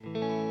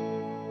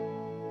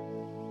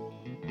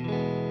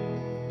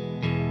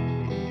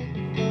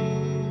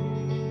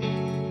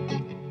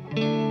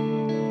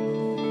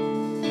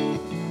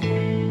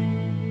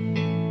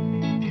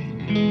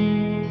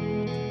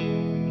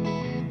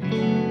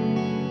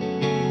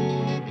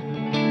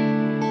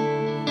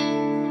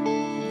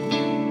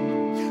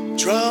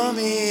Draw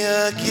me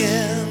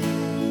again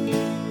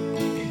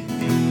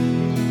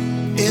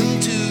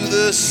into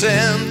the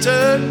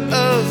center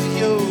of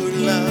your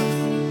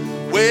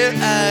love where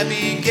I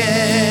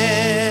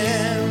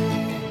began.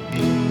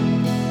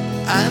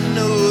 I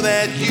know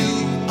that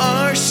you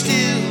are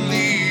still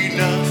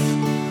enough.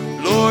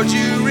 Lord,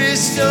 you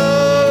restore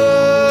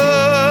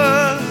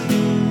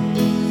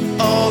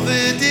all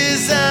the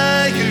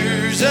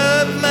desires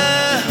of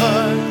my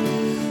heart,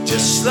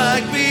 just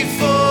like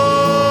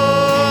before.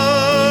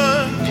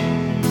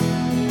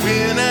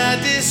 When I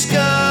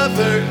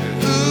discover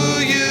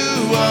who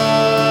you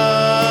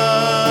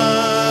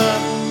are,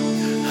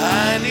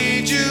 I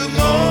need you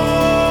more.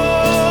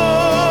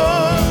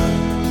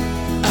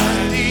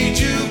 I need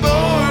you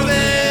more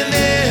than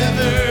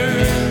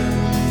ever.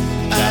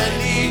 I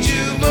need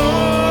you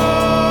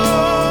more.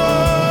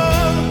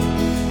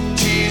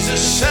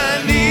 Jesus,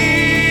 I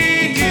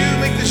need you.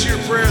 Make this your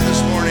prayer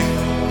this morning.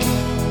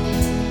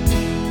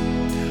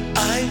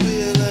 I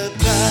will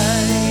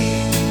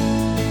abide.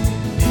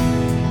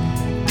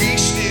 Be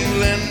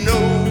still and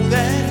know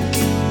that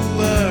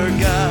you are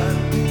God,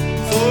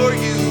 for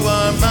you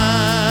are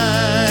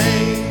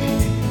mine.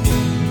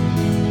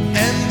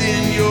 And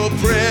in your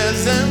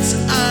presence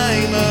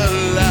I'm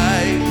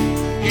alive,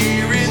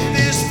 here in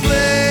this place.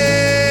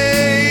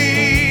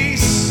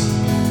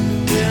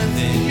 And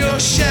in your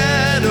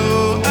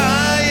shadow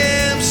I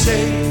am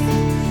safe.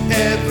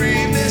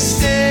 Every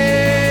mistake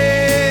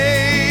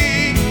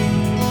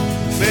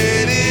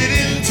faded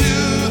into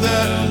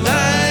the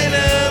light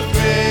of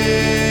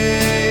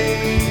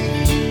grace.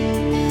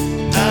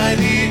 I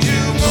need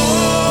you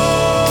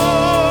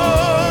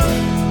more.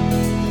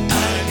 I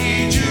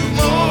need you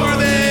more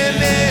than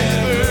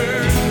ever.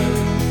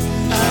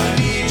 I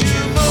need you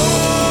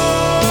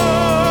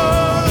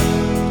more.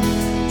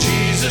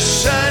 Jesus,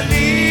 I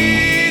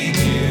need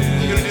you.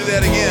 We're going to do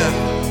that again.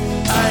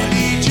 I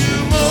need you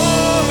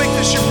more. Make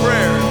this your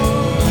prayer.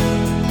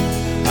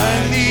 I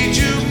need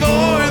you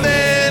more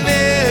than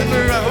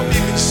ever. I hope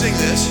you can sing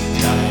this.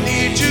 I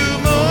need you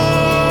more.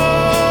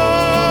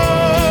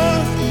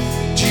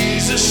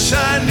 Jesus, I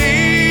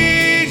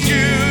need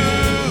you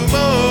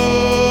more.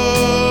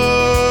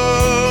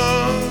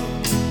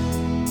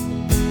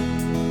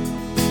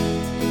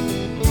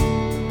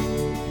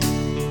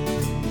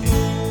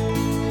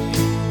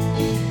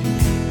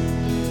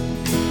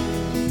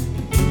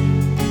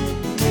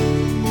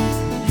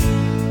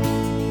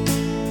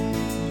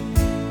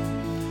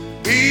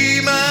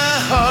 Be my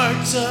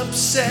heart's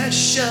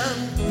obsession,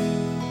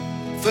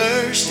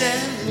 first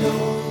and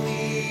only.